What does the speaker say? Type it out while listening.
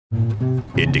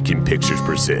Indican Pictures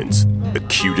presents the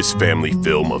cutest family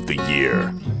film of the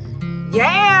year.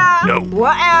 Yeah! No.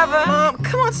 Whatever. Mom,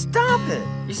 come on, stop it.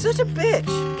 You're such a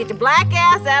bitch. Get your black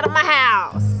ass out of my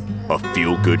house. A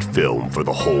feel-good film for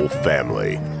the whole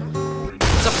family.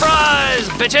 Surprise,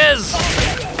 bitches!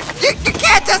 You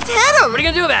can't just hit him! What are you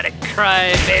gonna do about it,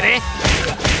 cry baby?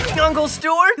 Uncle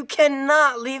Stuart, you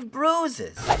cannot leave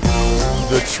bruises.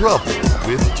 The Trouble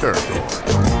with Terkel.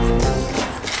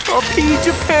 I'll pee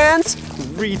your pants,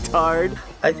 retard.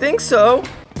 I think so.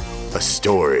 A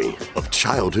story of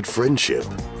childhood friendship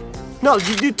No,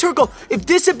 you Terkel, if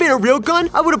this had been a real gun,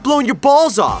 I would have blown your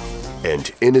balls off.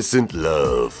 and innocent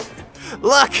love.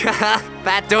 Look,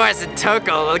 Fat Doris and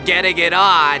Terkel are getting it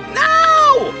on.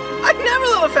 No! I never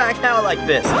love a fat cow like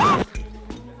this.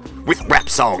 With rap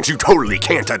songs you totally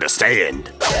can't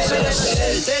understand.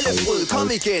 Kom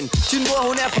igen. Din mor,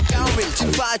 hun for gavmild.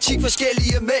 Din far 10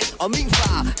 forskellige mænd. Og min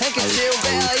far, han kan tæve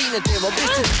hver en af dem. Og hvis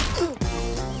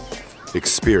du...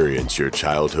 Experience your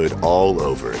childhood all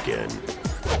over again.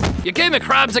 You gave me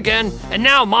crabs again, and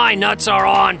now my nuts are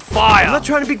on fire! I'm not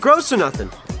trying to be gross or nothing.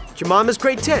 Your mom has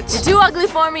great tits. You're too ugly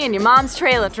for me and your mom's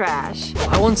trailer trash.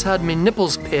 I once had me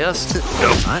nipples pierced.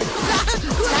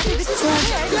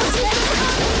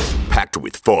 Packed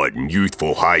with fun and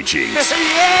youthful hijinks.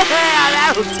 Yeah,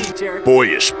 that'll teach her.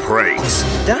 Boyish pranks.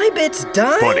 Die bits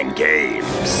die? Fun and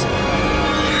games.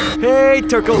 Hey,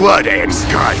 Terkel. Blood and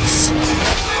guts.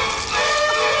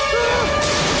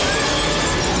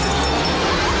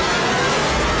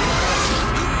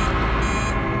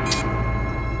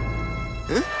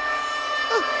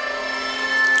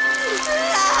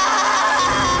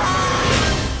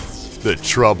 The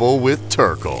Trouble with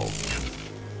Terkel.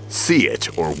 See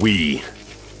it or we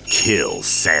kill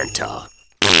Santa.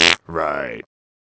 Right.